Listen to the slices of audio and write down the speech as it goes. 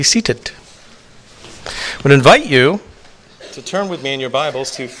Be seated. I would invite you to turn with me in your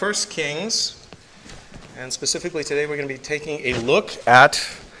Bibles to 1 Kings, and specifically today we're going to be taking a look at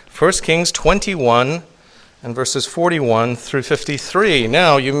 1 Kings 21 and verses 41 through 53.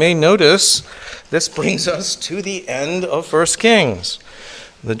 Now, you may notice this brings us to the end of 1 Kings.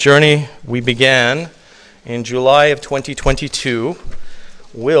 The journey we began in July of 2022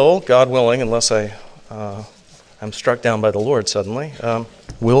 will, God willing, unless I'm struck down by the Lord suddenly,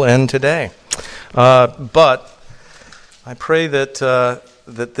 will end today. But I pray that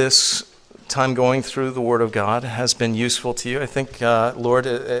this time going through the Word of God has been useful to you. I think the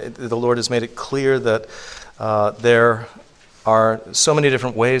Lord has made it clear that there are so many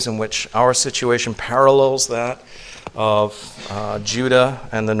different ways in which our situation parallels that of Judah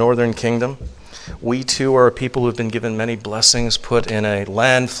and the northern kingdom. We too are a people who have been given many blessings, put in a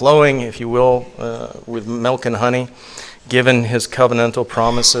land flowing, if you will, with milk and honey, given his covenantal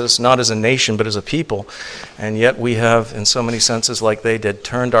promises, not as a nation but as a people. And yet we have, in so many senses like they did,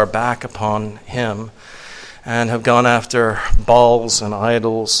 turned our back upon him and have gone after Baals and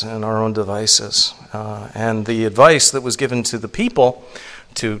idols and our own devices. And the advice that was given to the people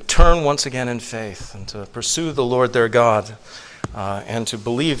to turn once again in faith and to pursue the Lord their God and to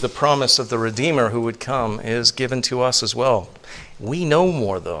believe the promise of the Redeemer who would come is given to us as well. We know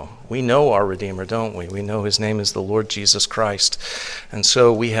more, though. We know our Redeemer, don't we? We know his name is the Lord Jesus Christ. And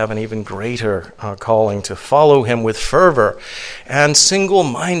so we have an even greater calling to follow him with fervor and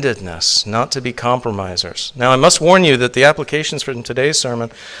single-mindedness, not to be compromisers. Now, I must warn you that the applications for today's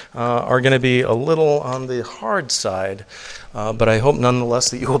sermon are going to be a little on the hard side, but I hope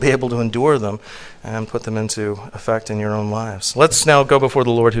nonetheless that you will be able to endure them and put them into effect in your own lives. Let's now go before the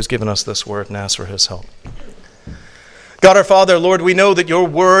Lord who's given us this word and ask for his help. God our Father, Lord, we know that your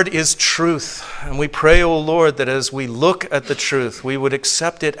word is truth, and we pray, O Lord, that as we look at the truth, we would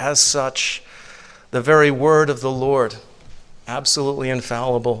accept it as such, the very word of the Lord, absolutely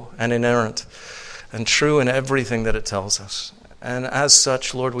infallible and inerrant, and true in everything that it tells us. And as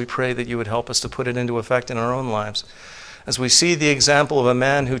such, Lord, we pray that you would help us to put it into effect in our own lives. As we see the example of a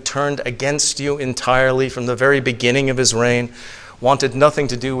man who turned against you entirely from the very beginning of his reign, wanted nothing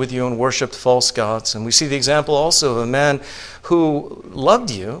to do with you and worshipped false gods. And we see the example also of a man who loved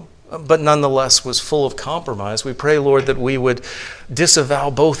you, but nonetheless was full of compromise. We pray, Lord, that we would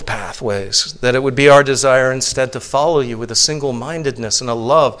disavow both pathways, that it would be our desire instead to follow you with a single-mindedness and a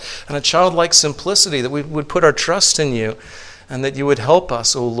love and a childlike simplicity, that we would put our trust in you, and that you would help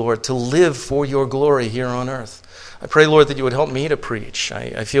us, O Lord, to live for your glory here on earth. I pray, Lord, that you would help me to preach.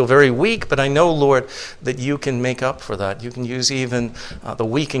 I feel very weak, but I know, Lord, that you can make up for that. You can use even the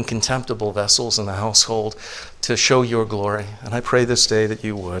weak and contemptible vessels in the household to show your glory. And I pray this day that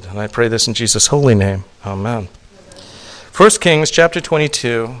you would. And I pray this in Jesus' holy name. Amen. 1 Kings chapter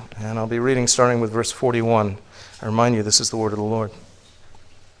 22, and I'll be reading starting with verse 41. I remind you, this is the word of the Lord.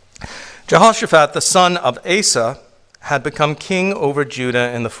 Jehoshaphat, the son of Asa, had become king over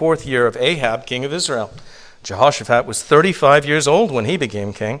Judah in the 4th year of Ahab, king of Israel. Jehoshaphat was 35 years old when he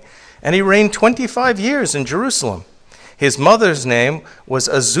became king, and he reigned 25 years in Jerusalem. His mother's name was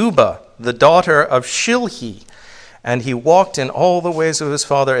Azubah, the daughter of Shilhi, and he walked in all the ways of his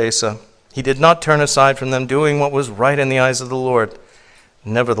father Asa. He did not turn aside from them, doing what was right in the eyes of the Lord.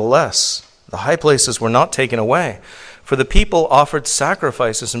 Nevertheless, the high places were not taken away, for the people offered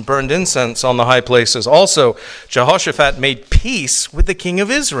sacrifices and burned incense on the high places. Also, Jehoshaphat made peace with the king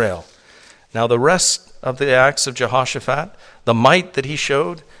of Israel. Now the rest of the acts of Jehoshaphat, the might that he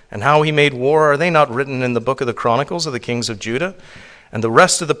showed, and how he made war, are they not written in the book of the Chronicles of the kings of Judah? And the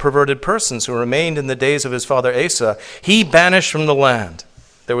rest of the perverted persons who remained in the days of his father Asa, he banished from the land.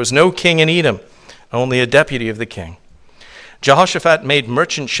 There was no king in Edom, only a deputy of the king. Jehoshaphat made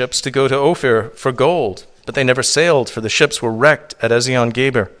merchant ships to go to Ophir for gold, but they never sailed, for the ships were wrecked at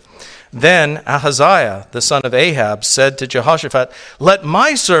Ezion-Geber. Then Ahaziah, the son of Ahab, said to Jehoshaphat, "Let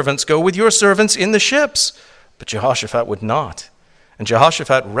my servants go with your servants in the ships." But Jehoshaphat would not. And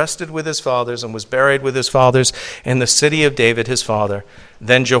Jehoshaphat rested with his fathers and was buried with his fathers in the city of David his father.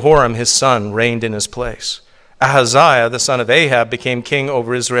 Then Jehoram his son reigned in his place. Ahaziah, the son of Ahab, became king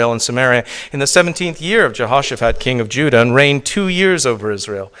over Israel and Samaria in the 17th year of Jehoshaphat, king of Judah, and reigned 2 years over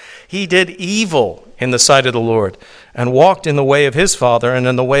Israel. He did evil in the sight of the Lord, and walked in the way of his father, and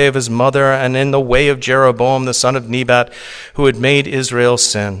in the way of his mother, and in the way of Jeroboam the son of Nebat, who had made Israel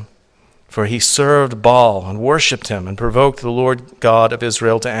sin. For he served Baal, and worshipped him, and provoked the Lord God of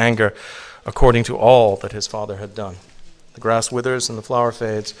Israel to anger, according to all that his father had done. The grass withers and the flower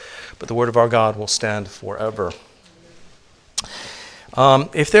fades, but the word of our God will stand forever.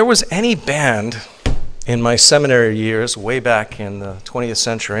 If there was any band in my seminary years, way back in the 20th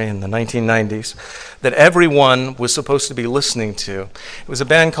century, in the 1990s, that everyone was supposed to be listening to. It was a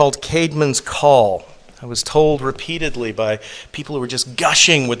band called Caedmon's Call. I was told repeatedly by people who were just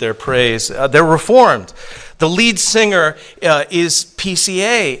gushing with their praise. They're Reformed. The lead singer is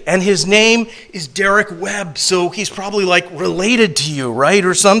PCA, and his name is Derek Webb, so he's probably like related to you, right,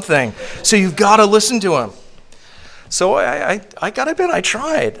 or something. So you've got to listen to him. So I got to admit, I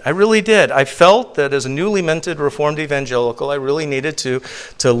tried. I really did. I felt that as a newly minted Reformed evangelical, I really needed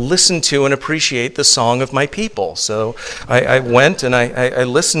to listen to and appreciate the song of my people. So I went and I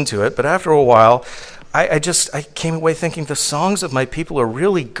listened to it, but after a while, I came away thinking the songs of my people are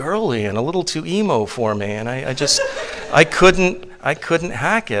really girly and a little too emo for me, and I couldn't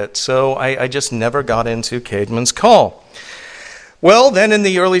hack it. So I just never got into Caedmon's Call. Well, then in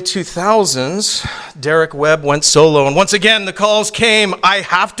the early 2000s, Derek Webb went solo, and once again the calls came, I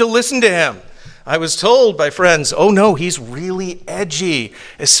have to listen to him. I was told by friends, oh no, he's really edgy,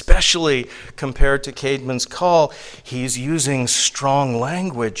 especially compared to Caedmon's Call. He's using strong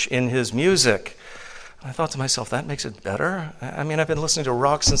language in his music. I thought to myself, that makes it better? I mean, I've been listening to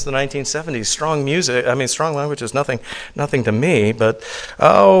rock since the 1970s. Strong language is nothing to me, but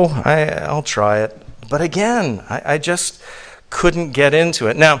I'll try it. But again, I just couldn't get into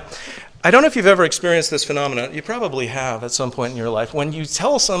it. Now, I don't know if you've ever experienced this phenomenon. You probably have at some point in your life. When you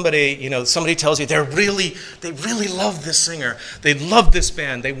tell somebody, somebody tells you they really love this singer, they love this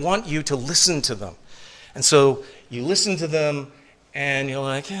band, they want you to listen to them. And so you listen to them and you're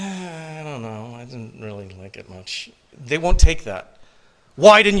like, I don't know, I didn't really like it much. They won't take that.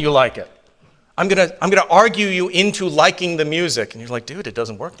 Why didn't you like it? I'm gonna argue you into liking the music. And you're like, dude, it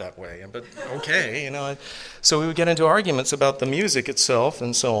doesn't work that way. But okay, So we would get into arguments about the music itself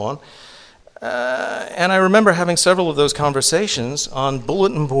and so on. And I remember having several of those conversations on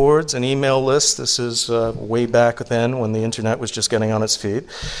bulletin boards and email lists. This is way back then when the internet was just getting on its feet.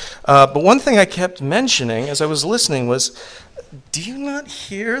 But one thing I kept mentioning as I was listening was, do you not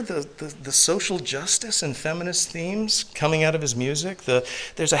hear the social justice and feminist themes coming out of his music?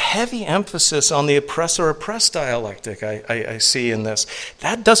 There's a heavy emphasis on the oppressor-oppressed dialectic I see in this.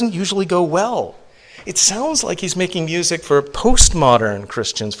 That doesn't usually go well. It sounds like he's making music for postmodern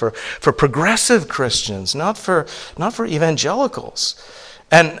Christians, for progressive Christians, not for evangelicals.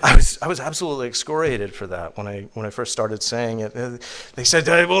 And I was absolutely excoriated for that when I first started saying it. They said,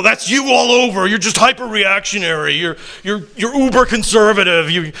 well, that's you all over. You're just hyper-reactionary. You're uber conservative.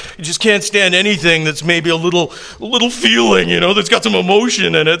 You just can't stand anything that's maybe a little feeling, that's got some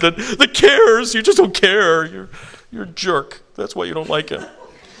emotion in it, that cares. You just don't care. You're a jerk. That's why you don't like him.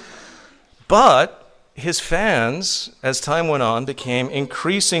 But his fans, as time went on, became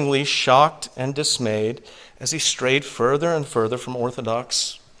increasingly shocked and dismayed as he strayed further and further from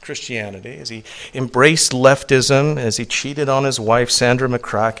Orthodox Christianity, as he embraced leftism, as he cheated on his wife, Sandra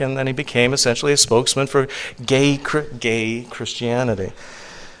McCracken, and he became essentially a spokesman for gay Christianity.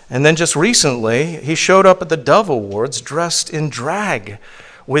 And then just recently, he showed up at the Dove Awards dressed in drag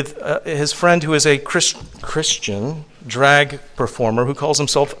with his friend who is a Christian drag performer who calls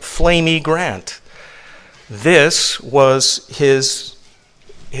himself Flamey Grant. This was his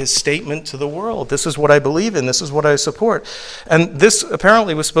statement to the world. This is what I believe in. This is what I support. And this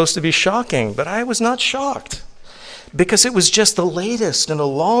apparently was supposed to be shocking, but I was not shocked because it was just the latest in a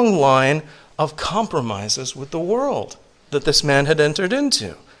long line of compromises with the world that this man had entered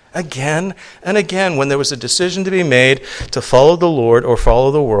into. Again and again, when there was a decision to be made to follow the Lord or follow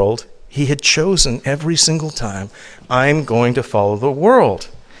the world, he had chosen every single time, I'm going to follow the world.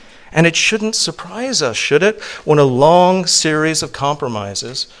 And it shouldn't surprise us, should it, when a long series of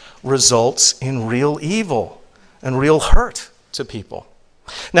compromises results in real evil and real hurt to people.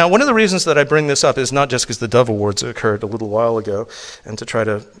 Now, one of the reasons that I bring this up is not just because the Dove Awards occurred a little while ago and to try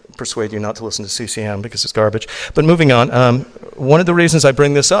to persuade you not to listen to CCM because it's garbage. But moving on, one of the reasons I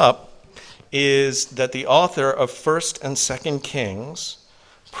bring this up is that the author of 1st and 2nd Kings,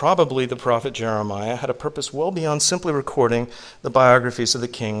 probably the prophet Jeremiah, had a purpose well beyond simply recording the biographies of the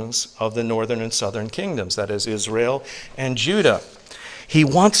kings of the northern and southern kingdoms, that is, Israel and Judah. He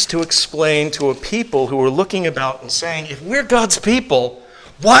wants to explain to a people who are looking about and saying, if we're God's people,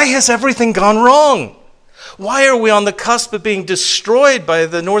 why has everything gone wrong? Why are we on the cusp of being destroyed by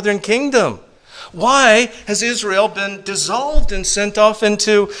the northern kingdom? Why has Israel been dissolved and sent off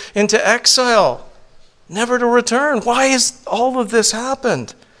into exile, never to return? Why has all of this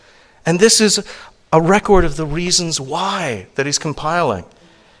happened? And this is a record of the reasons why that he's compiling.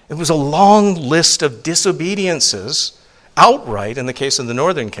 It was a long list of disobediences, outright in the case of the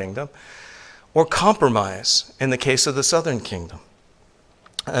northern kingdom, or compromise in the case of the southern kingdom.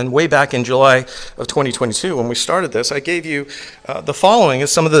 And way back in July of 2022, when we started this, I gave you the following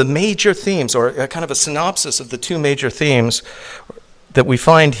as some of the major themes, or kind of a synopsis of the two major themes that we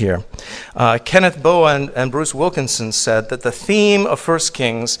find here. Kenneth Boa and Bruce Wilkinson said that the theme of 1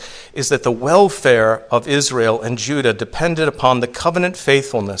 Kings is that the welfare of Israel and Judah depended upon the covenant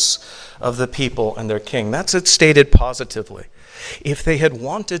faithfulness of the people and their king. That's it stated positively. If they had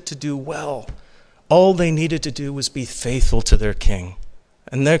wanted to do well, all they needed to do was be faithful to their king.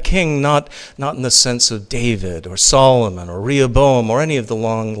 And their king, not in the sense of David or Solomon or Rehoboam or any of the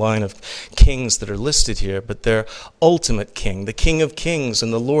long line of kings that are listed here, but their ultimate king, the King of Kings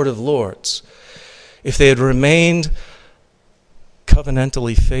and the Lord of Lords. If they had remained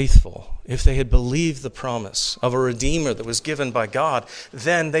covenantally faithful, if they had believed the promise of a Redeemer that was given by God,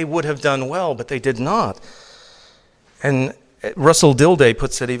 then they would have done well, but they did not. And Russell Dilday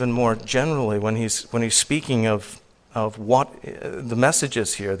puts it even more generally when he's speaking of what the message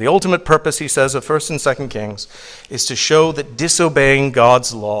is here. The ultimate purpose, he says, of 1 and 2 Kings is to show that disobeying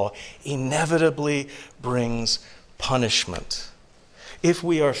God's law inevitably brings punishment. If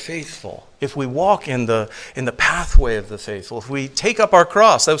we are faithful, if we walk in the pathway of the faithful, if we take up our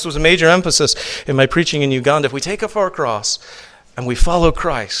cross, this was a major emphasis in my preaching in Uganda, if we take up our cross and we follow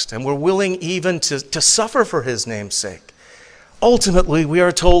Christ and we're willing even to suffer for his name's sake, ultimately we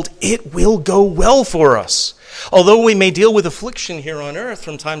are told it will go well for us. Although we may deal with affliction here on earth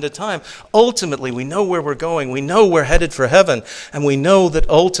from time to time, ultimately we know where we're going. We know we're headed for heaven. And we know that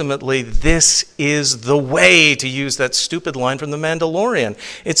ultimately this is the way, to use that stupid line from The Mandalorian.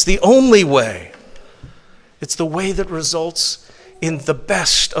 It's the only way. It's the way that results in the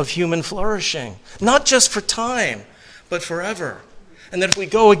best of human flourishing. Not just for time, but forever. And that if we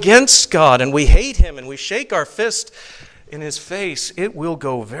go against God and we hate him and we shake our fist in his face, it will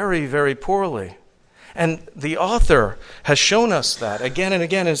go very, very poorly. And the author has shown us that again and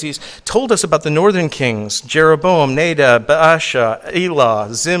again as he's told us about the northern kings, Jeroboam, Nadab, Baasha,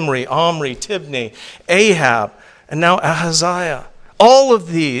 Elah, Zimri, Omri, Tibni, Ahab, and now Ahaziah. All of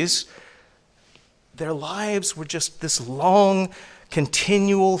these, their lives were just this long,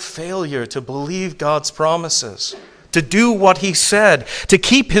 continual failure to believe God's promises, to do what he said, to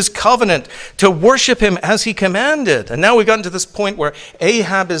keep his covenant, to worship him as he commanded. And now we've gotten to this point where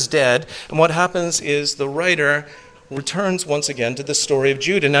Ahab is dead, and what happens is the writer returns once again to the story of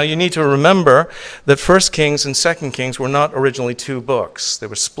Judah. Now you need to remember that 1 Kings and 2 Kings were not originally two books. They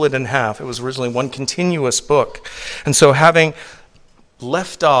were split in half. It was originally one continuous book. And so having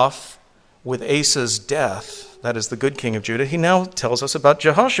left off with Asa's death, that is the good king of Judah, he now tells us about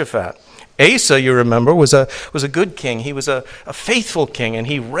Jehoshaphat. Asa, you remember, was a good king. He was a faithful king, and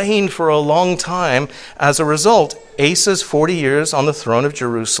he reigned for a long time. As a result, Asa's 40 years on the throne of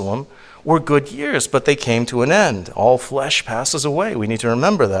Jerusalem were good years, but they came to an end. All flesh passes away. We need to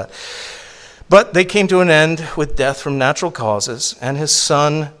remember that. But they came to an end with death from natural causes, and his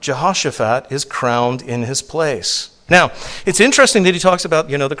son Jehoshaphat is crowned in his place. Now, it's interesting that he talks about,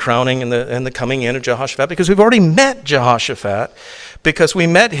 the crowning and the coming in of Jehoshaphat, because we've already met Jehoshaphat, because we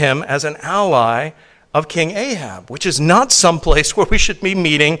met him as an ally of King Ahab, which is not some place where we should be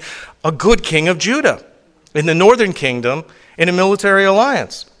meeting a good king of Judah in the northern kingdom in a military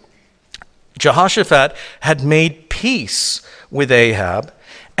alliance. Jehoshaphat had made peace with Ahab,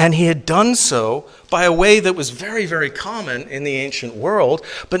 and he had done so by a way that was very, very common in the ancient world,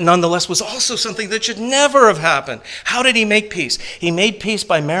 but nonetheless was also something that should never have happened. How did he make peace? He made peace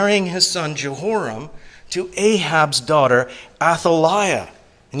by marrying his son Jehoram to Ahab's daughter Athaliah.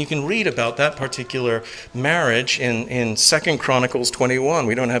 And you can read about that particular marriage in 2 Chronicles 21.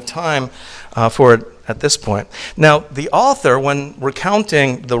 We don't have time for it at this point. Now, the author, when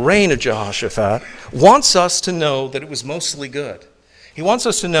recounting the reign of Jehoshaphat, wants us to know that it was mostly good. He wants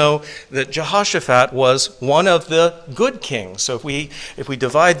us to know that Jehoshaphat was one of the good kings. So if we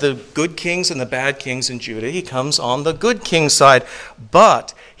divide the good kings and the bad kings in Judah, he comes on the good king's side.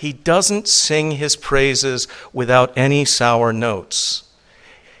 But he doesn't sing his praises without any sour notes.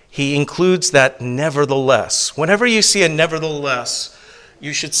 He includes that nevertheless. Whenever you see a nevertheless,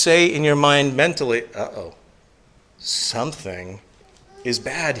 you should say in your mind mentally, something is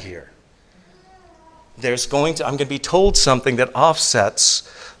bad here. I'm going to be told something that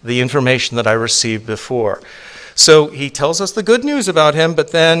offsets the information that I received before. So he tells us the good news about him,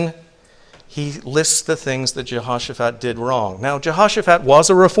 but then he lists the things that Jehoshaphat did wrong. Now, Jehoshaphat was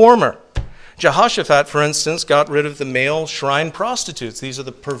a reformer. Jehoshaphat, for instance, got rid of the male shrine prostitutes. These are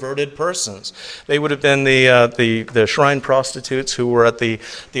the perverted persons. They would have been the shrine prostitutes who were at the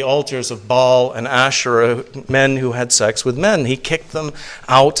altars of Baal and Asherah, men who had sex with men. He kicked them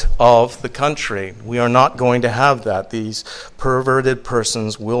out of the country. We are not going to have that. These perverted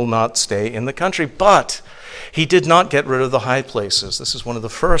persons will not stay in the country. But he did not get rid of the high places. This is one of the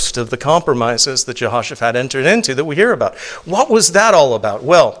first of the compromises that Jehoshaphat entered into that we hear about. What was that all about?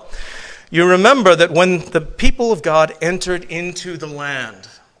 Well, you remember that when the people of God entered into the land,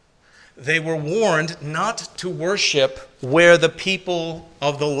 they were warned not to worship where the people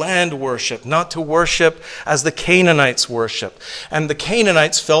of the land worship, not to worship as the Canaanites worship. And the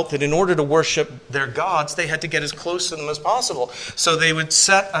Canaanites felt that in order to worship their gods, they had to get as close to them as possible. So they would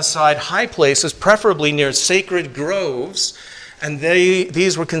set aside high places, preferably near sacred groves, and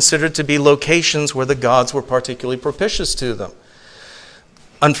these were considered to be locations where the gods were particularly propitious to them.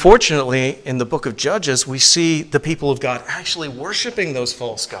 Unfortunately, in the book of Judges, we see the people of God actually worshiping those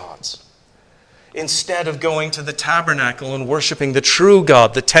false gods instead of going to the tabernacle and worshiping the true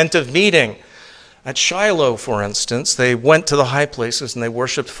God, the tent of meeting. At Shiloh, for instance, they went to the high places and they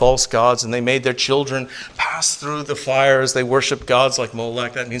worshiped false gods, and they made their children pass through the fires. They worshiped gods like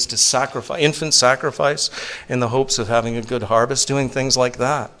Molech. That means to sacrifice, infant sacrifice, in the hopes of having a good harvest, doing things like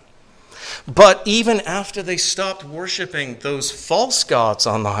that. But even after they stopped worshiping those false gods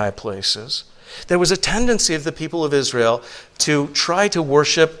on the high places, there was a tendency of the people of Israel to try to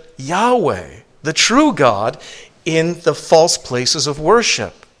worship Yahweh, the true God, in the false places of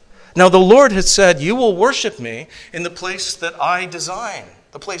worship. Now the Lord had said, "You will worship me in the place that I design,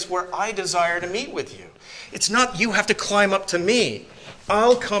 the place where I desire to meet with you." It's not you have to climb up to me.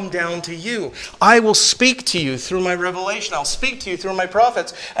 I'll come down to you. I will speak to you through my revelation. I'll speak to you through my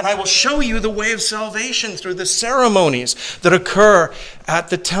prophets. And I will show you the way of salvation through the ceremonies that occur at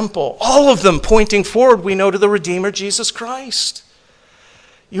the temple. All of them pointing forward, we know, to the Redeemer, Jesus Christ.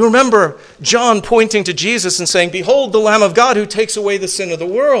 You remember John pointing to Jesus and saying, "Behold the Lamb of God who takes away the sin of the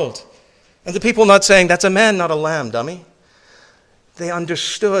world." And the people not saying, "That's a man, not a lamb, dummy." They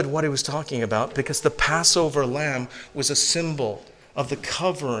understood what he was talking about because the Passover lamb was a symbol of the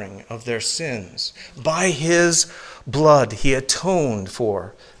covering of their sins. By his blood, he atoned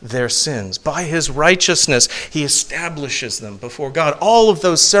for their sins. By his righteousness, he establishes them before God. All of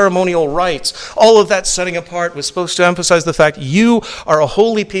those ceremonial rites, all of that setting apart was supposed to emphasize the fact you are a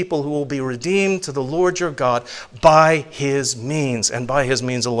holy people who will be redeemed to the Lord your God by his means and by his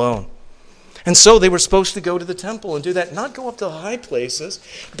means alone. And so they were supposed to go to the temple and do that, not go up to the high places,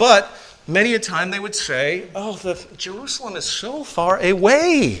 but many a time they would say, "Oh, Jerusalem is so far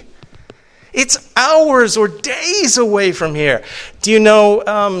away. It's hours or days away from here. Do you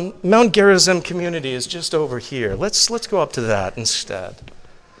know Mount Gerizim community is just over here. Let's go up to that instead.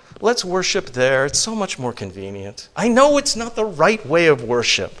 Let's worship there. It's so much more convenient." I know it's not the right way of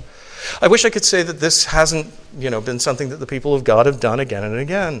worship. I wish I could say that this hasn't, been something that the people of God have done again and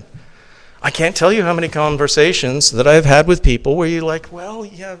again. I can't tell you how many conversations that I've had with people where you're like, "Well,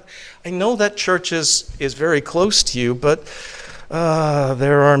 yeah, I know that church is very close to you, but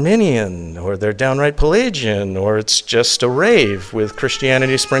they're Arminian, or they're downright Pelagian, or it's just a rave with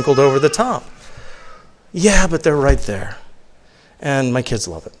Christianity sprinkled over the top." "Yeah, but they're right there. And my kids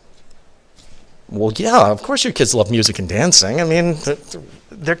love it." Well, yeah, of course your kids love music and dancing. I mean,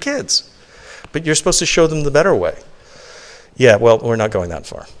 they're kids. But you're supposed to show them the better way. "Yeah, well, we're not going that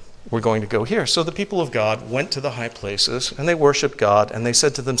far. We're going to go here." So the people of God went to the high places, and they worshiped God, and they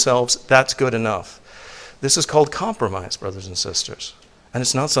said to themselves, "That's good enough." This is called compromise, brothers and sisters, and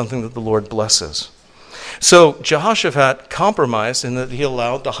it's not something that the Lord blesses. So Jehoshaphat compromised in that he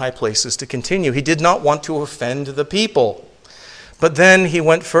allowed the high places to continue. He did not want to offend the people. But then he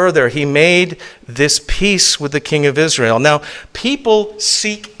went further. He made this peace with the king of Israel. Now, people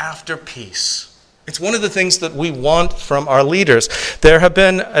seek after peace. It's one of the things that we want from our leaders. There have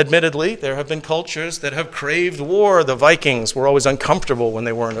been cultures that have craved war. The Vikings were always uncomfortable when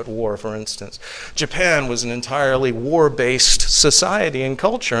they weren't at war, for instance. Japan was an entirely war-based society and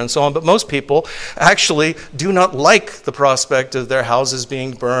culture and so on. But most people actually do not like the prospect of their houses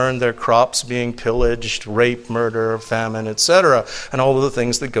being burned, their crops being pillaged, rape, murder, famine, etc., and all of the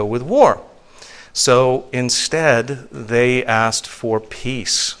things that go with war. So instead, they asked for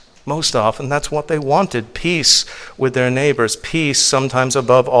peace. Most often, that's what they wanted, peace with their neighbors, peace sometimes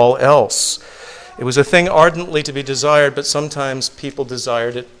above all else. It was a thing ardently to be desired, but sometimes people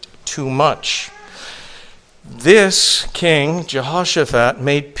desired it too much. This king, Jehoshaphat,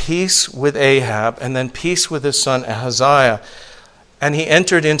 made peace with Ahab and then peace with his son Ahaziah. And he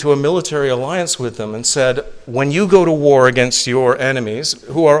entered into a military alliance with them and said, when you go to war against your enemies,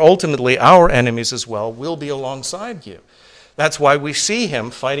 who are ultimately our enemies as well, we'll be alongside you. That's why we see him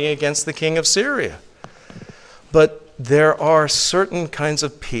fighting against the king of Syria. But there are certain kinds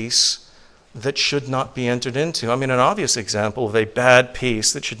of peace that should not be entered into. I mean, an obvious example of a bad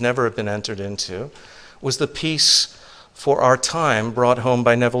peace that should never have been entered into was the peace for our time brought home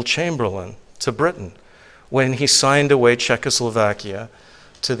by Neville Chamberlain to Britain, when he signed away Czechoslovakia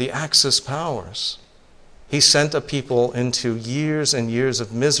to the Axis powers. He sent a people into years and years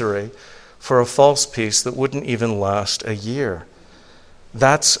of misery for a false peace that wouldn't even last a year.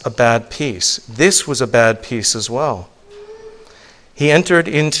 That's a bad peace. This was a bad peace as well. He entered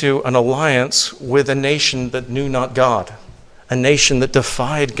into an alliance with a nation that knew not God, a nation that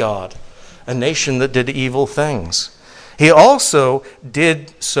defied God, a nation that did evil things. He also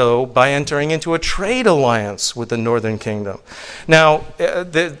did so by entering into a trade alliance with the northern kingdom. Now,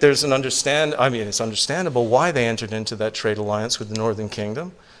 it's understandable why they entered into that trade alliance with the northern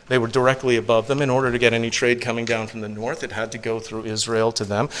kingdom. They were directly above them. In order to get any trade coming down from the north, it had to go through Israel to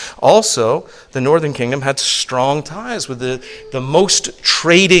them. Also, the northern kingdom had strong ties with the most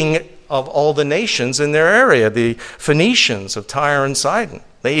trading of all the nations in their area, the Phoenicians of Tyre and Sidon.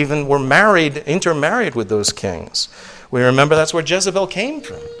 They even were intermarried with those kings. We remember that's where Jezebel came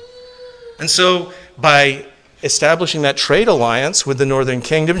from. And so by establishing that trade alliance with the northern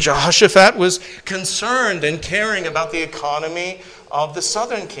kingdom, Jehoshaphat was concerned and caring about the economy of the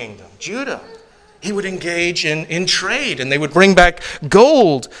southern kingdom, Judah. He would engage in trade, and they would bring back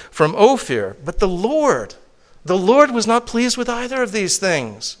gold from Ophir. But the Lord was not pleased with either of these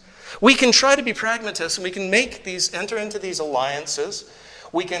things. We can try to be pragmatists, and we can enter into these alliances.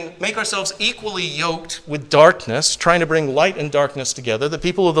 We can make ourselves equally yoked with darkness, trying to bring light and darkness together, the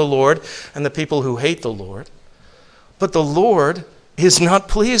people of the Lord and the people who hate the Lord. But the Lord is not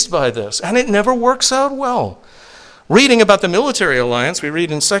pleased by this, and it never works out well. Reading about the military alliance, we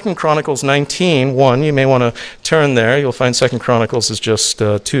read in 2 Chronicles 19:1. You may want to turn there. You'll find 2 Chronicles is just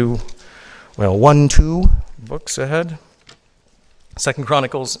 2 books ahead. 2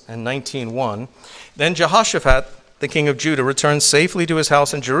 Chronicles and 19:1. Then Jehoshaphat, the king of Judah, returned safely to his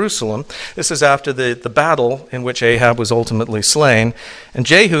house in Jerusalem. This is after the battle in which Ahab was ultimately slain. And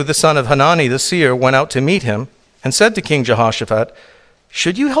Jehu, the son of Hanani the seer, went out to meet him and said to King Jehoshaphat,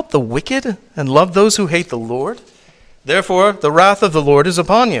 "Should you help the wicked and love those who hate the Lord? Therefore, the wrath of the Lord is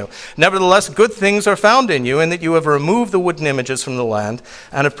upon you. Nevertheless, good things are found in you, in that you have removed the wooden images from the land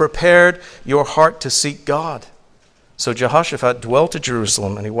and have prepared your heart to seek God." So Jehoshaphat dwelt at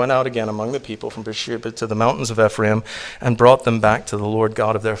Jerusalem, and he went out again among the people from Beersheba to the mountains of Ephraim and brought them back to the Lord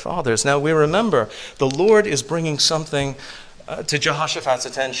God of their fathers. Now we remember the Lord is bringing something to Jehoshaphat's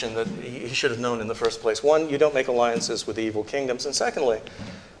attention that he should have known in the first place. One, you don't make alliances with evil kingdoms. And secondly,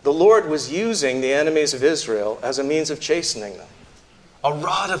 the Lord was using the enemies of Israel as a means of chastening them, a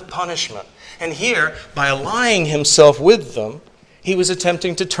rod of punishment. And here, by allying himself with them, he was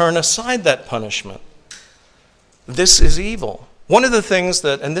attempting to turn aside that punishment. This is evil. One of the things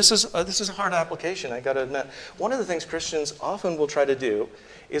that, and this is a hard application, I got to admit, one of the things Christians often will try to do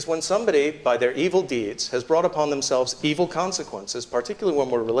is when somebody, by their evil deeds, has brought upon themselves evil consequences, particularly when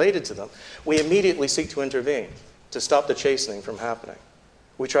we're related to them, we immediately seek to intervene to stop the chastening from happening.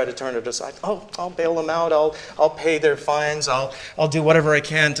 We try to turn it aside. Oh, I'll bail them out. I'll pay their fines. I'll do whatever I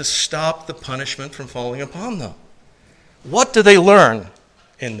can to stop the punishment from falling upon them. What do they learn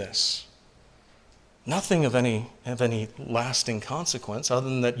in this? Nothing of any lasting consequence other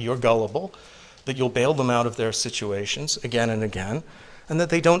than that you're gullible, that you'll bail them out of their situations again and again, and that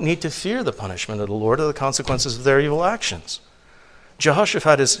they don't need to fear the punishment of the Lord or the consequences of their evil actions.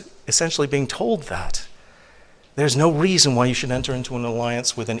 Jehoshaphat is essentially being told that. There's no reason why you should enter into an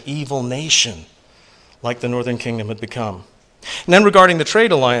alliance with an evil nation like the northern kingdom had become. And then regarding the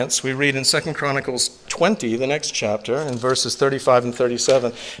trade alliance, we read in 2 Chronicles 20, the next chapter, in verses 35 and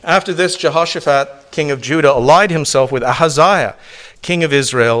 37. After this, Jehoshaphat, king of Judah, allied himself with Ahaziah, king of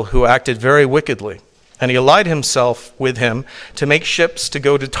Israel, who acted very wickedly. And he allied himself with him to make ships to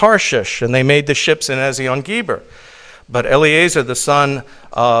go to Tarshish, and they made the ships in Ezion-Geber. But Eleazar, the son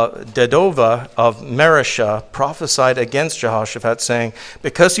of Dedova of Mareshah, prophesied against Jehoshaphat, saying,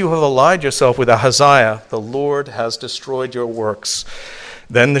 "Because you have allied yourself with Ahaziah, the Lord has destroyed your works."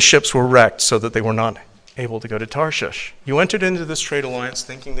 Then the ships were wrecked so that they were not able to go to Tarshish. You entered into this trade alliance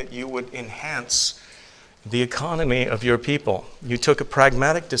thinking that you would enhance the economy of your people. You took a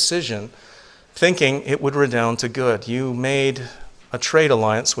pragmatic decision thinking it would redound to good. You made a trade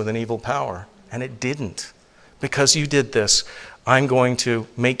alliance with an evil power, and it didn't. Because you did this, I'm going to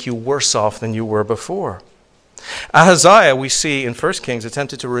make you worse off than you were before. Ahaziah, we see in 1 Kings,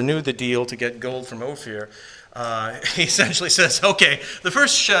 attempted to renew the deal to get gold from Ophir. He essentially says, okay, the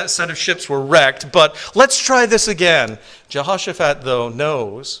first set of ships were wrecked, but let's try this again. Jehoshaphat, though,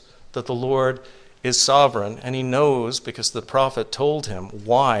 knows that the Lord is sovereign, and he knows because the prophet told him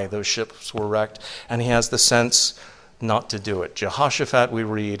why those ships were wrecked, and he has the sense not to do it. Jehoshaphat, we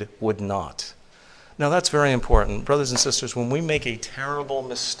read, would not. Now, that's very important. Brothers and sisters, when we make a terrible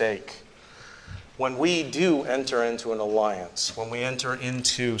mistake, when we do enter into an alliance, when we enter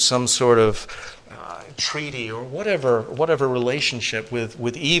into some sort of treaty or whatever relationship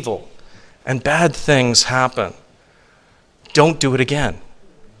with evil, and bad things happen, don't do it again.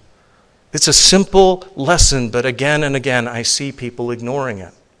 It's a simple lesson, but again and again I see people ignoring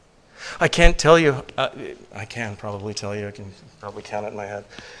it. I can't tell you, I can probably tell you, I can probably count it in my head.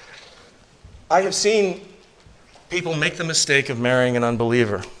 I have seen people make the mistake of marrying an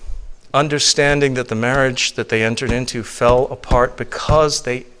unbeliever, understanding that the marriage that they entered into fell apart because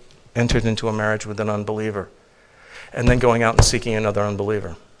they entered into a marriage with an unbeliever, and then going out and seeking another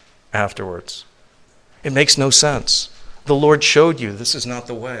unbeliever afterwards. It makes no sense. The Lord showed you this is not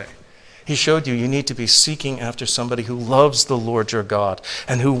the way. He showed you need to be seeking after somebody who loves the Lord your God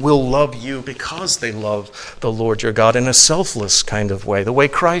and who will love you because they love the Lord your God in a selfless kind of way, the way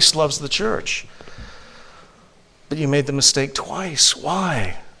Christ loves the church. But you made the mistake twice.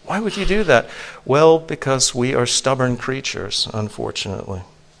 Why? Why would you do that? Well, because we are stubborn creatures, unfortunately.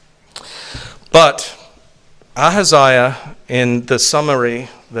 But Ahaziah, in the summary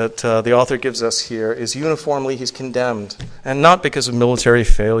that the author gives us here, is uniformly he's condemned. And not because of military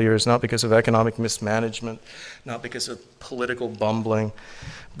failures, not because of economic mismanagement, not because of political bumbling,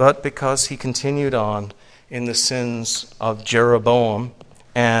 but because he continued on in the sins of Jeroboam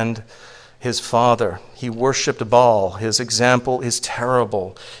and his father. He worshipped Baal. His example is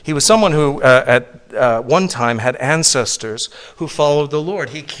terrible. He was someone who at one time had ancestors who followed the Lord.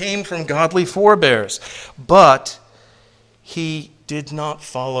 He came from godly forebears, but he did not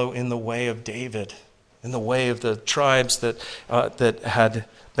follow in the way of David, in the way of the tribes that had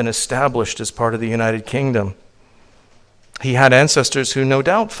been established as part of the United Kingdom. He had ancestors who no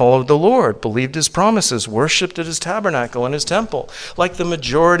doubt followed the Lord, believed his promises, worshipped at his tabernacle and his temple, like the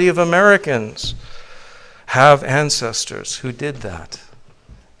majority of Americans have ancestors who did that.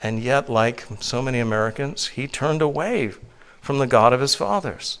 And yet, like so many Americans, he turned away from the God of his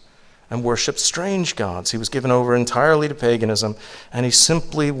fathers and worshipped strange gods. He was given over entirely to paganism, and he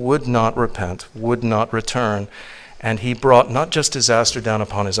simply would not repent, would not return. And he brought not just disaster down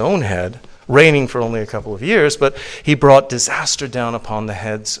upon his own head, reigning for only a couple of years, but he brought disaster down upon the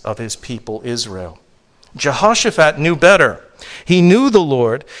heads of his people, Israel. Jehoshaphat knew better. He knew the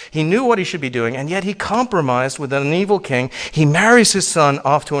Lord. He knew what he should be doing, and yet he compromised with an evil king. He marries his son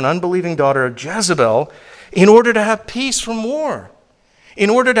off to an unbelieving daughter of Jezebel in order to have peace from war, in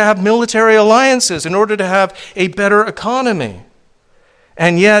order to have military alliances, in order to have a better economy.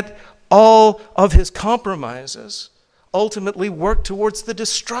 And yet all of his compromises ultimately worked towards the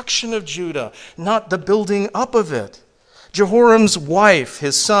destruction of Judah, not the building up of it. Jehoram's wife,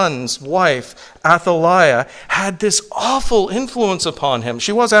 his son's wife, Athaliah, had this awful influence upon him.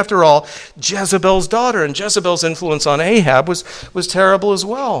 She was, after all, Jezebel's daughter, and Jezebel's influence on Ahab was terrible as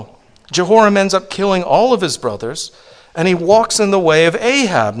well. Jehoram ends up killing all of his brothers, and he walks in the way of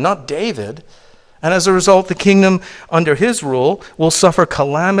Ahab, not David. And as a result, the kingdom under his rule will suffer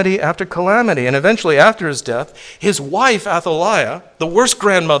calamity after calamity. And eventually, after his death, his wife, Athaliah, the worst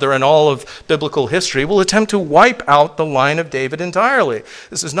grandmother in all of biblical history, will attempt to wipe out the line of David entirely.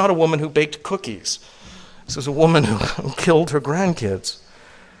 This is not a woman who baked cookies. This is a woman who killed her grandkids.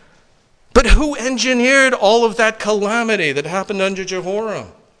 But who engineered all of that calamity that happened under Jehoram?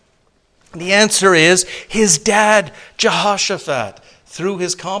 The answer is his dad, Jehoshaphat, through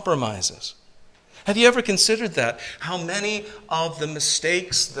his compromises. Have you ever considered that? How many of the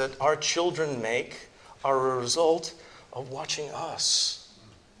mistakes that our children make are a result of watching us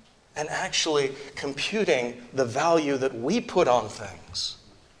and actually computing the value that we put on things?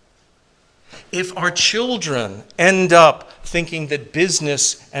 If our children end up thinking that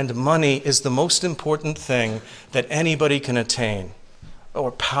business and money is the most important thing that anybody can attain,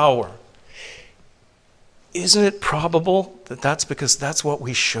 or power, isn't it probable that that's because that's what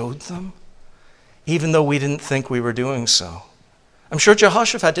we showed them? Even though we didn't think we were doing so. I'm sure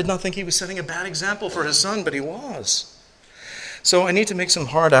Jehoshaphat did not think he was setting a bad example for his son, but he was. So I need to make some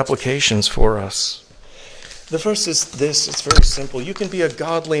hard applications for us. The first is this, it's very simple. You can be a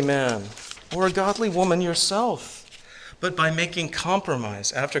godly man or a godly woman yourself, but by making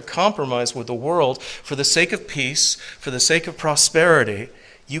compromise after compromise with the world for the sake of peace, for the sake of prosperity,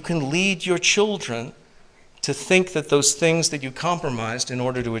 you can lead your children to think that those things that you compromised in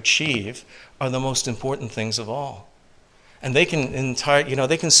order to achieve are the most important things of all. And they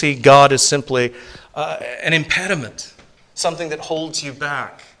can see God as simply an impediment, something that holds you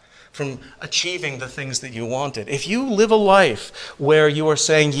back from achieving the things that you wanted. If you live a life where you are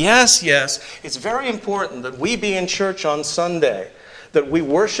saying, yes, it's very important that we be in church on Sunday, that we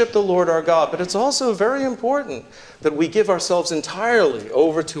worship the Lord our God, but it's also very important that we give ourselves entirely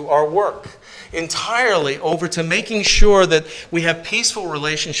over to our work, entirely over to making sure that we have peaceful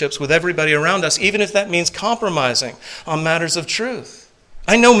relationships with everybody around us, even if that means compromising on matters of truth.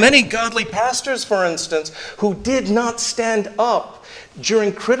 I know many godly pastors, for instance, who did not stand up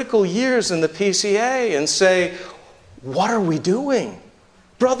during critical years in the PCA and say, what are we doing?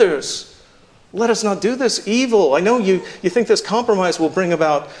 Brothers, let us not do this evil. I know you think this compromise will bring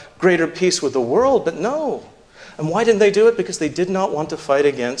about greater peace with the world, but no. And why didn't they do it? Because they did not want to fight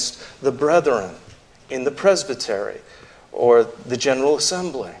against the brethren in the presbytery or the General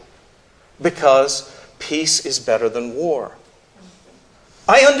Assembly. Because peace is better than war.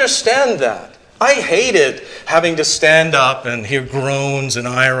 I understand that. I hated having to stand up and hear groans and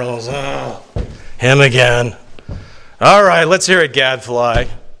eye rolls. Oh, him again. All right, let's hear it, Gadfly.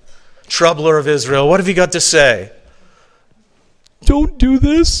 Troubler of Israel, what have you got to say? Don't do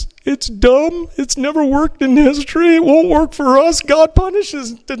this. It's dumb. It's never worked in history. It won't work for us. God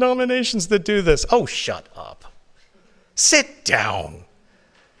punishes denominations that do this. Oh, shut up. Sit down.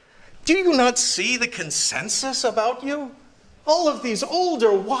 Do you not see the consensus about you? All of these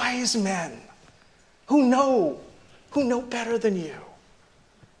older, wise men who know better than you.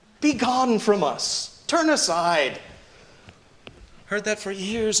 Be gone from us. Turn aside. Heard that for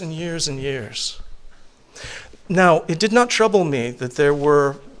years and years and years. Now, it did not trouble me that there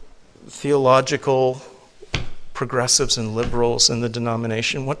were theological progressives and liberals in the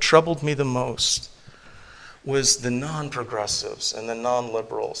denomination. What troubled me the most was the non-progressives and the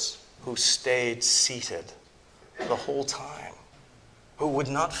non-liberals who stayed seated the whole time, who would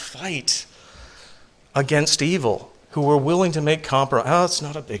not fight against evil, who were willing to make compromise. Oh, it's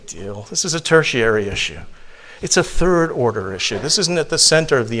not a big deal. This is a tertiary issue. It's a third-order issue. This isn't at the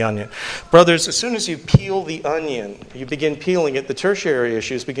center of the onion. Brothers, as soon as you peel the onion, you begin peeling it, the tertiary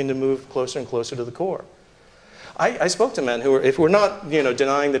issues begin to move closer and closer to the core. I spoke to men who were, if we're not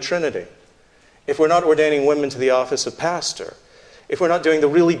denying the Trinity, if we're not ordaining women to the office of pastor, if we're not doing the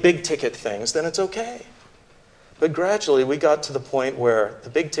really big-ticket things, then it's okay. But gradually, we got to the point where the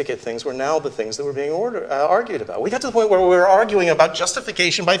big-ticket things were now the things that were being argued about. We got to the point where we were arguing about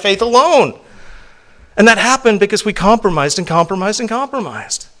justification by faith alone. And that happened because we compromised and compromised and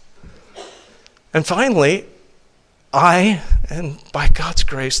compromised. And finally, I, and by God's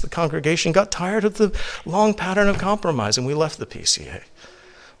grace, the congregation got tired of the long pattern of compromise, and we left the PCA.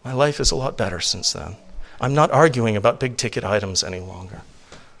 My life is a lot better since then. I'm not arguing about big-ticket items any longer.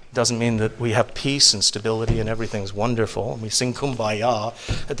 It doesn't mean that we have peace and stability and everything's wonderful, and we sing Kumbaya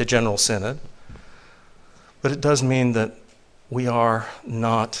at the General Synod. But it does mean that we are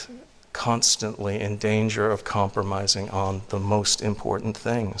not constantly in danger of compromising on the most important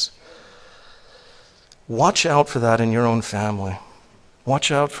things. Watch out for that in your own family.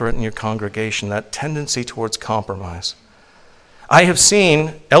 Watch out for it in your congregation, that tendency towards compromise. I have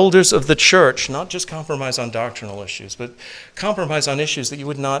seen elders of the church not just compromise on doctrinal issues, but compromise on issues that you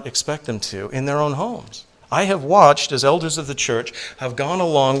would not expect them to in their own homes. I have watched as elders of the church have gone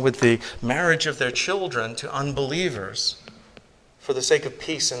along with the marriage of their children to unbelievers for the sake of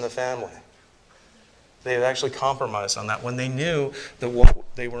peace in the family. They had actually compromised on that when they knew that what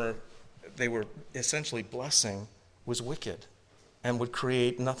they were essentially blessing was wicked and would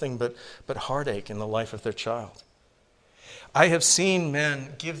create nothing but heartache in the life of their child. I have seen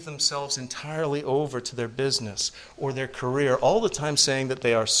men give themselves entirely over to their business or their career, all the time saying that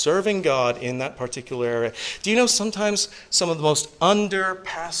they are serving God in that particular area. Do you know sometimes some of the most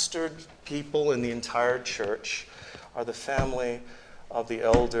under-pastored people in the entire church are the family of the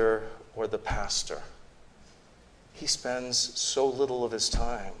elder or the pastor? He spends so little of his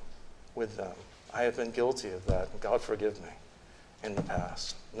time with them. I have been guilty of that, and God forgive me, in the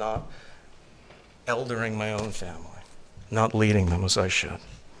past. Not eldering my own family, not leading them as I should.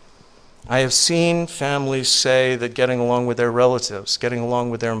 I have seen families say that getting along with their relatives, getting along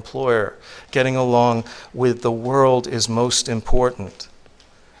with their employer, getting along with the world is most important.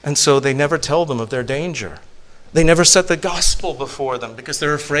 And so they never tell them of their danger. They never set the gospel before them because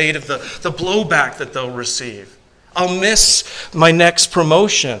they're afraid of the blowback that they'll receive. I'll miss my next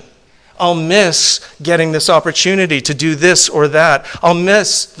promotion. I'll miss getting this opportunity to do this or that. I'll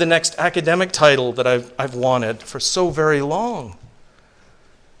miss the next academic title that I've wanted for so very long.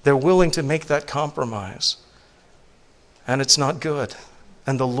 They're willing to make that compromise and it's not good,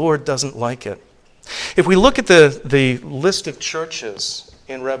 and the Lord doesn't like it. If we look at the list of churches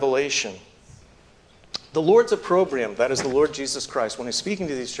in Revelation, the Lord's opprobrium, that is the Lord Jesus Christ, when he's speaking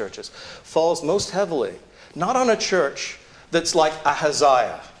to these churches, falls most heavily, not on a church that's like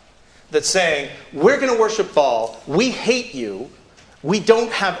Ahaziah, that's saying, we're going to worship Baal, we hate you, we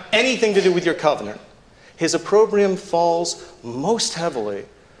don't have anything to do with your covenant. His opprobrium falls most heavily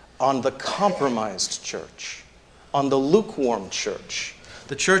on the compromised church, on the lukewarm church,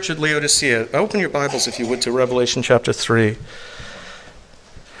 the church at Laodicea. Open your Bibles, if you would, to Revelation chapter 3.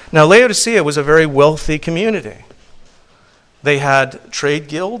 Now, Laodicea was a very wealthy community. They had trade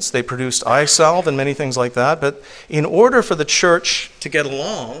guilds, they produced eye salve and many things like that, but in order for the church to get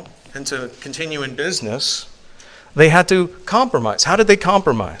along and to continue in business, they had to compromise. How did they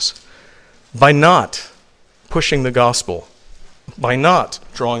compromise? By not pushing the gospel, by not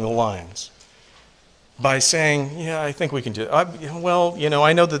drawing the lines, by saying, yeah, I think we can do it.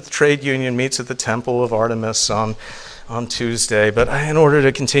 I know that the trade union meets at the temple of Artemis on Tuesday, but in order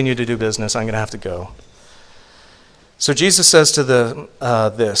to continue to do business, I'm going to have to go. So Jesus says to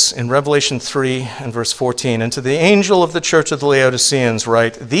this in Revelation 3 and verse 14, and to the angel of the church of the Laodiceans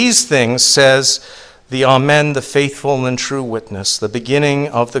write, these things says the Amen, the faithful and true witness, the beginning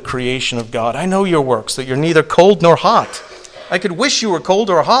of the creation of God. I know your works, that you're neither cold nor hot. I could wish you were cold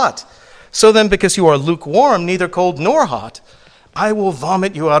or hot. So then, because you are lukewarm, neither cold nor hot, I will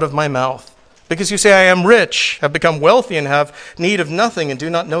vomit you out of my mouth. Because you say, I am rich, have become wealthy, and have need of nothing, and do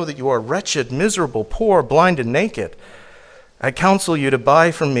not know that you are wretched, miserable, poor, blind, and naked. I counsel you to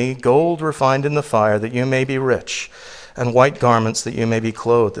buy from me gold refined in the fire, that you may be rich, and white garments, that you may be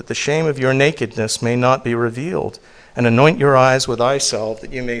clothed, that the shame of your nakedness may not be revealed, and anoint your eyes with eye salve,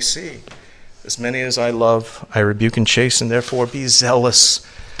 that you may see. As many as I love, I rebuke and chasten, therefore be zealous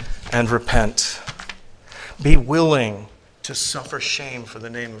and repent. Be willing to suffer shame for the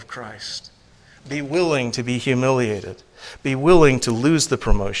name of Christ. Be willing to be humiliated. Be willing to lose the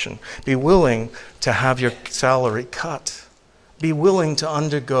promotion. Be willing to have your salary cut. Be willing to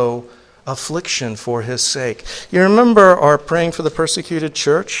undergo affliction for his sake. You remember our praying for the persecuted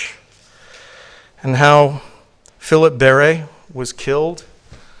church and how Philip Beret was killed?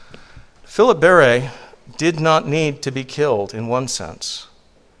 Philip Beret did not need to be killed in one sense.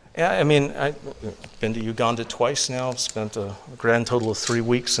 I've been to Uganda twice now, spent a grand total of 3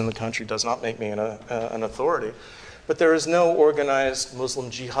 weeks in the country. Does not make me an authority. But there is no organized Muslim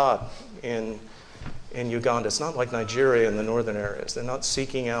jihad in Uganda. It's not like Nigeria in the northern areas. They're not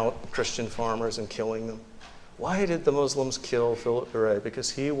seeking out Christian farmers and killing them. Why did the Muslims kill Philip Beret?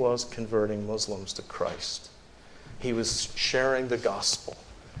 Because he was converting Muslims to Christ. He was sharing the gospel.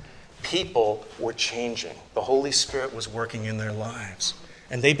 People were changing. The Holy Spirit was working in their lives.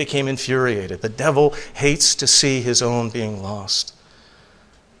 And they became infuriated. The devil hates to see his own being lost.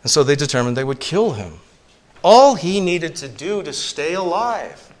 And so they determined they would kill him. All he needed to do to stay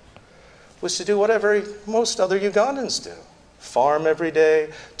alive was to do whatever most other Ugandans do. Farm every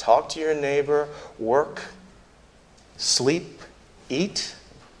day, talk to your neighbor, work, sleep, eat,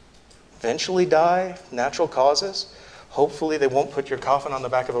 eventually die, natural causes. Hopefully they won't put your coffin on the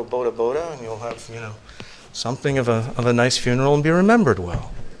back of a boda and you'll have, something of a nice funeral and be remembered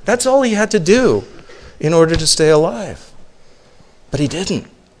well. That's all he had to do in order to stay alive. But he didn't.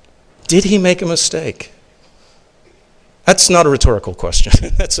 Did he make a mistake? That's not a rhetorical question.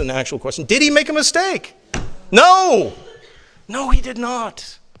 That's an actual question. Did he make a mistake? No. No, he did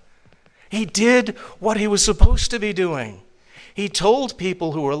not. He did what he was supposed to be doing. He told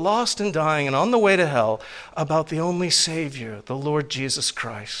people who were lost and dying and on the way to hell about the only Savior, the Lord Jesus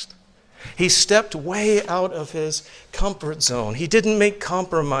Christ. He stepped way out of his comfort zone. He didn't make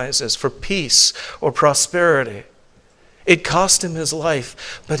compromises for peace or prosperity. It cost him his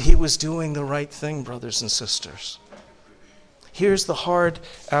life, but he was doing the right thing, brothers and sisters. Here's the hard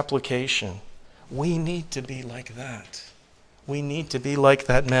application. We need to be like that. We need to be like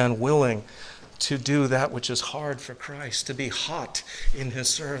that man, willing to do that which is hard for Christ, to be hot in his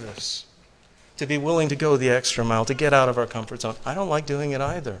service, to be willing to go the extra mile, to get out of our comfort zone. I don't like doing it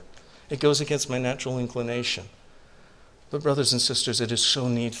either. It goes against my natural inclination. But brothers and sisters, it is so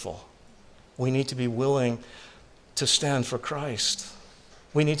needful. We need to be willing to stand for Christ.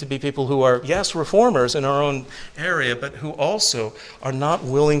 We need to be people who are, yes, reformers in our own area, but who also are not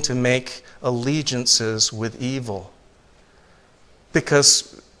willing to make allegiances with evil.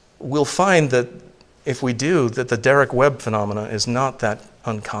 Because we'll find that if we do, that the Derek Webb phenomena is not that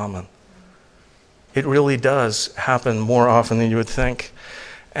uncommon. It really does happen more often than you would think.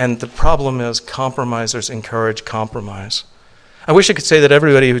 And the problem is compromisers encourage compromise. I wish I could say that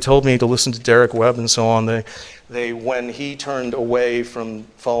everybody who told me to listen to Derek Webb and so on, they when he turned away from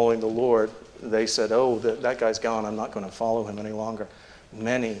following the Lord, they said, oh, that guy's gone, I'm not going to follow him any longer.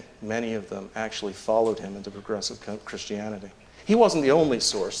 Many of them actually followed him into progressive Christianity. He wasn't the only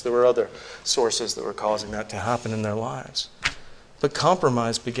source. There were other sources that were causing that to happen in their lives. But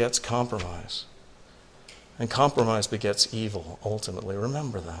compromise begets compromise. And compromise begets evil, ultimately.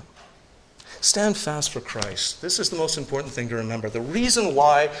 Remember that. Stand fast for Christ. This is the most important thing to remember. The reason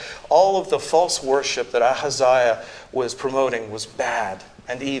why all of the false worship that Ahaziah was promoting was bad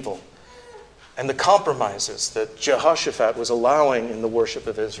and evil, and the compromises that Jehoshaphat was allowing in the worship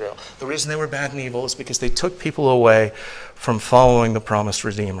of Israel, the reason they were bad and evil is because they took people away from following the promised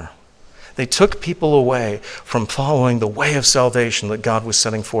Redeemer. They took people away from following the way of salvation that God was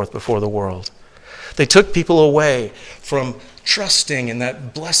setting forth before the world. They took people away from trusting in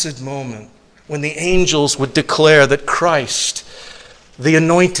that blessed moment when the angels would declare that Christ, the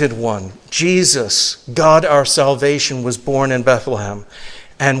anointed one, Jesus, God our salvation, was born in Bethlehem,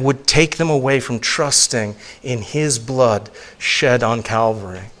 and would take them away from trusting in his blood shed on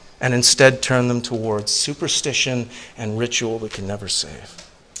Calvary, and instead turn them towards superstition and ritual that can never save.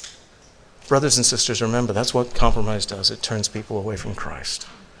 Brothers and sisters, remember, that's what compromise does. It turns people away from Christ.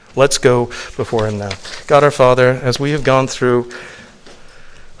 Let's go before him now. God our Father, as we have gone through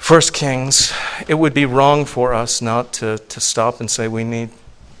 1 Kings, it would be wrong for us not to stop and say we need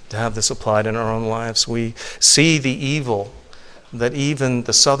to have this applied in our own lives. We see the evil that even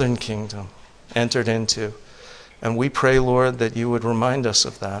the southern kingdom entered into. And we pray, Lord, that you would remind us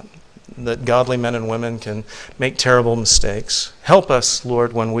of that godly men and women can make terrible mistakes. Help us,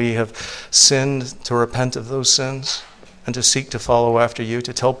 Lord, when we have sinned, to repent of those sins and to seek to follow after you,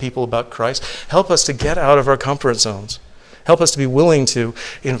 to tell people about Christ. Help us to get out of our comfort zones. Help us to be willing to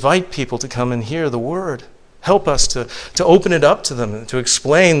invite people to come and hear the word. Help us to open it up to them and to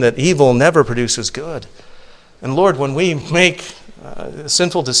explain that evil never produces good. And Lord, when we make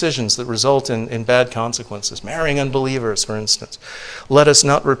sinful decisions that result in bad consequences, marrying unbelievers, for instance, let us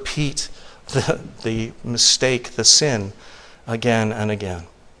not repeat the mistake, the sin, again and again.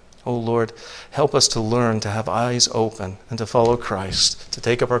 Oh Lord, help us to learn to have eyes open and to follow Christ, to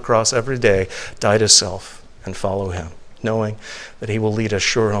take up our cross every day, die to self, and follow him, knowing that he will lead us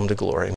sure home to glory.